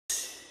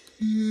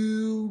Today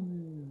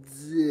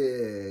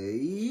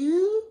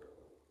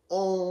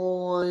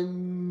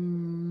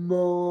on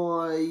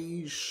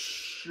my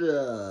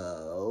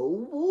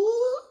show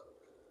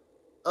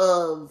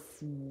of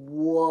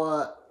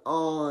what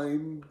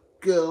I'm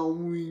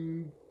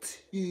going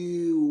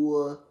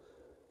to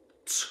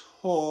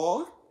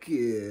talk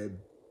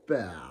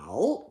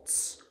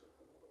about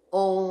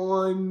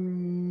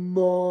on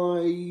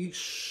my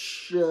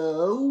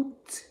show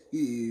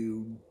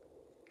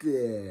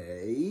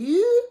today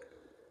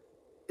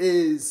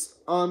is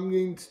I'm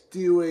going to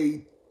do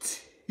a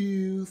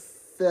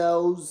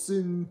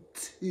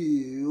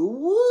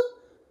 2002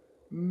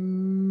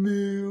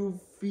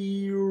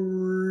 movie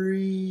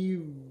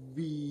review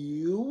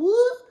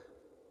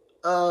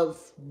of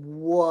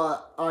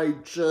what I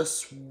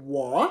just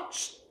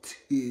watched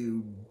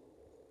today,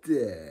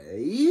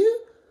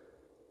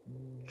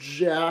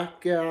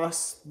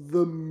 Jackass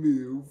the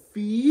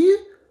movie.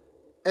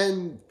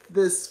 And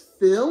this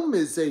film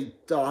is a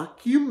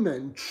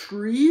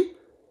documentary,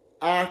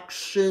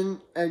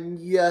 action, and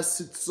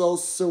yes, it's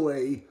also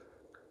a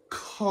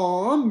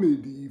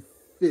comedy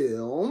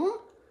film.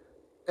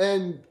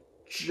 And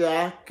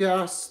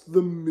Jackass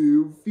the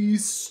movie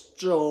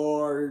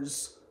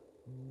stars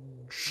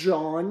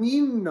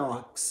Johnny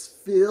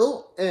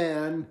Knoxville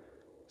and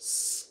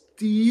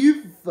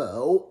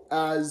Steve-O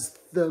as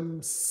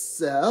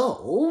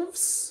themselves.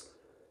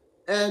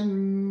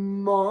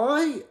 And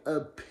my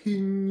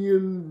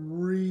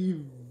opinion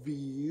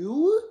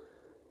review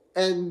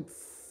and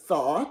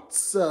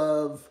thoughts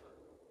of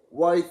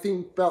what I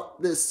think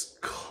about this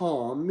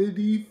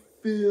comedy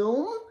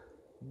film,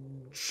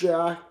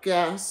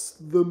 Jackass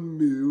the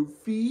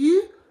movie,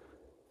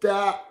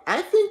 that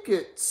I think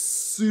it's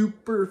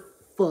super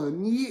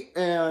funny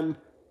and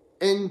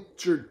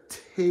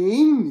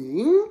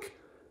entertaining.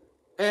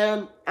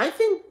 And I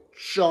think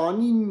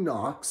Johnny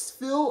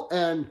Knoxville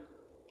and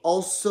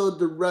also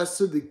the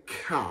rest of the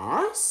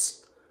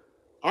cast,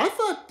 I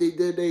thought they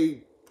did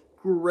a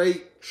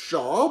great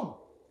job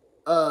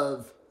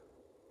of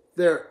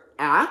their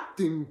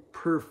acting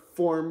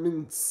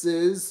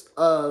performances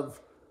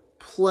of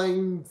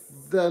playing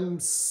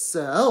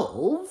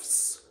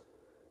themselves.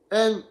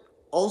 And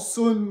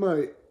also, in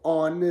my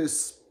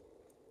honest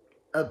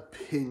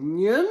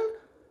opinion,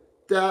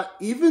 that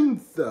even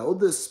though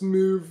this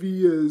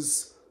movie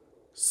is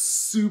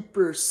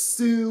super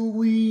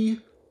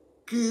silly,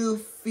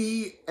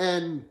 goofy,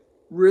 and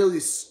really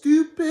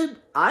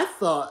stupid, I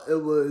thought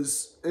it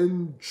was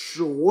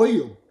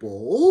enjoyable.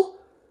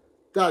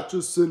 That's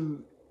just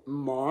in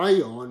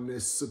my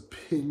honest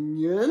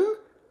opinion.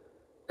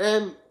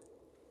 And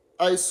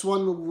I just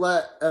want to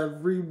let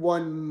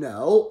everyone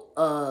know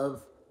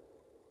of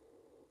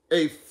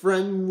a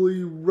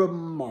friendly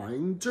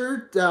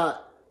reminder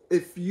that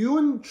if you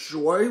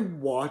enjoy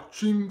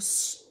watching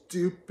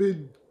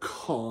stupid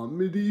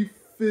comedy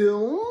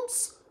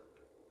films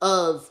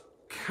of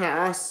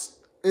cast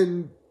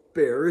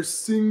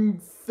embarrassing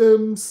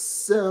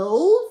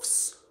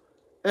themselves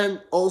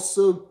and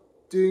also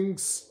doing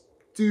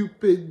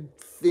stupid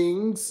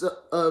things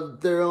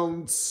of their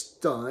own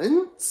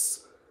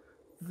stunts,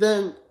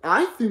 then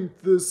I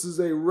think this is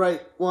a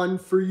right one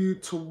for you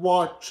to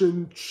watch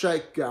and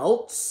check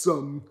out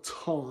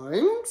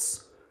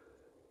sometimes.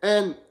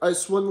 And I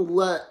just want to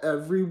let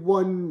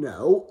everyone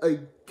know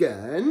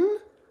again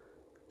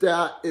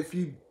that if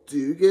you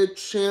do get a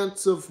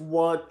chance of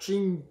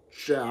watching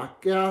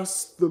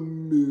Jackass the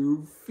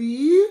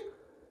movie,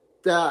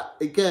 that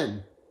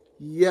again,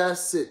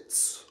 yes,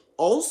 it's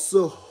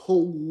also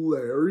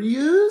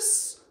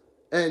hilarious,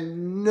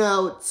 and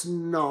no, it's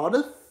not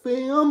a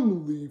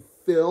family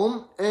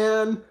film,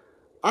 and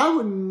I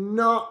would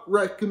not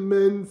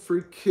recommend for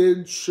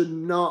kids should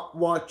not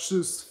watch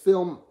this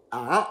film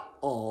at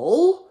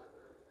all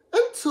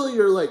until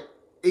you're like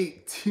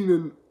 18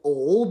 and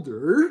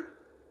older.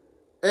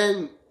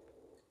 And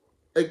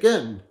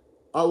again,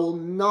 I will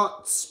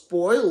not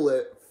spoil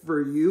it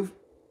for you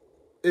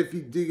if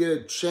you do get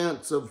a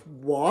chance of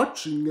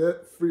watching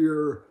it for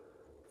your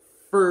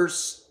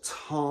first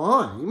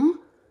time.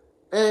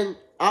 And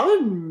I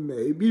would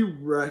maybe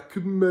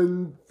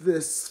recommend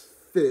this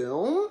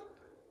film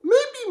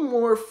maybe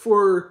more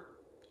for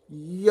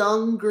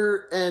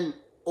younger and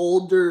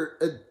older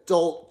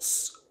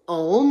adults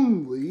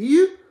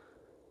only.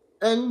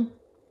 And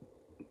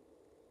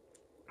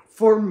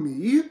for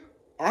me,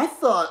 I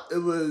thought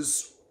it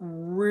was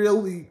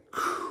really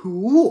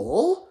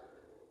cool,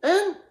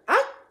 and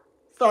I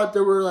thought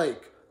there were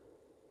like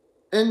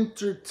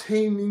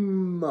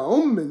entertaining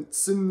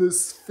moments in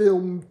this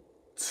film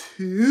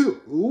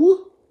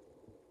too.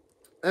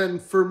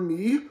 And for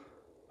me,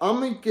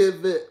 I'm gonna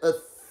give it a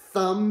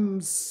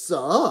thumbs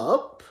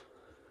up.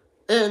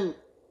 And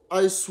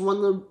I just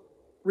want to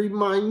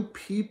remind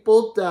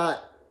people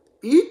that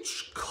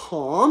each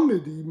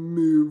comedy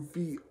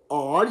movie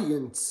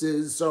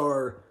audiences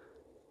are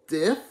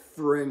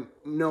different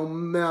no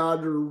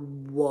matter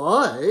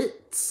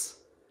what.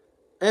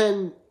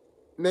 And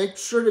make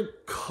sure to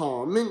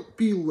comment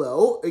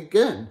below.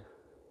 Again,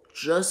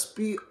 just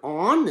be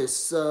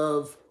honest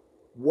of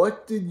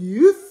what did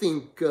you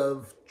think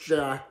of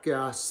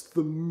Jackass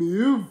the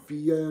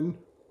movie and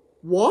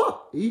why?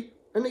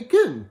 And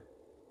again,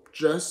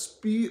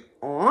 just be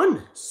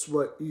honest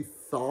what you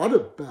thought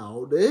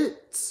about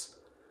it.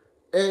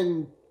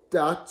 And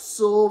that's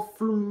all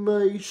for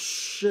my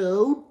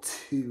show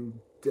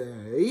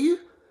today.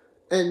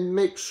 And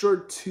make sure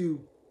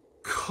to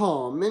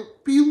comment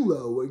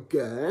below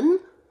again.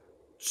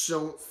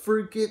 Don't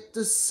forget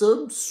to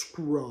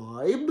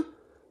subscribe.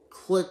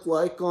 Click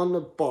like on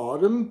the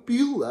bottom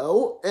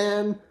below.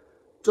 And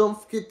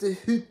don't forget to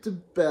hit the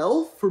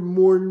bell for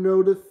more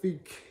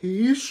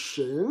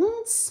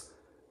notifications.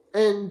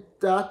 And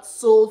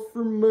that's all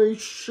for my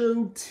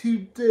show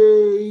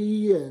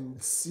today. And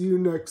see you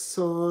next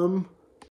time.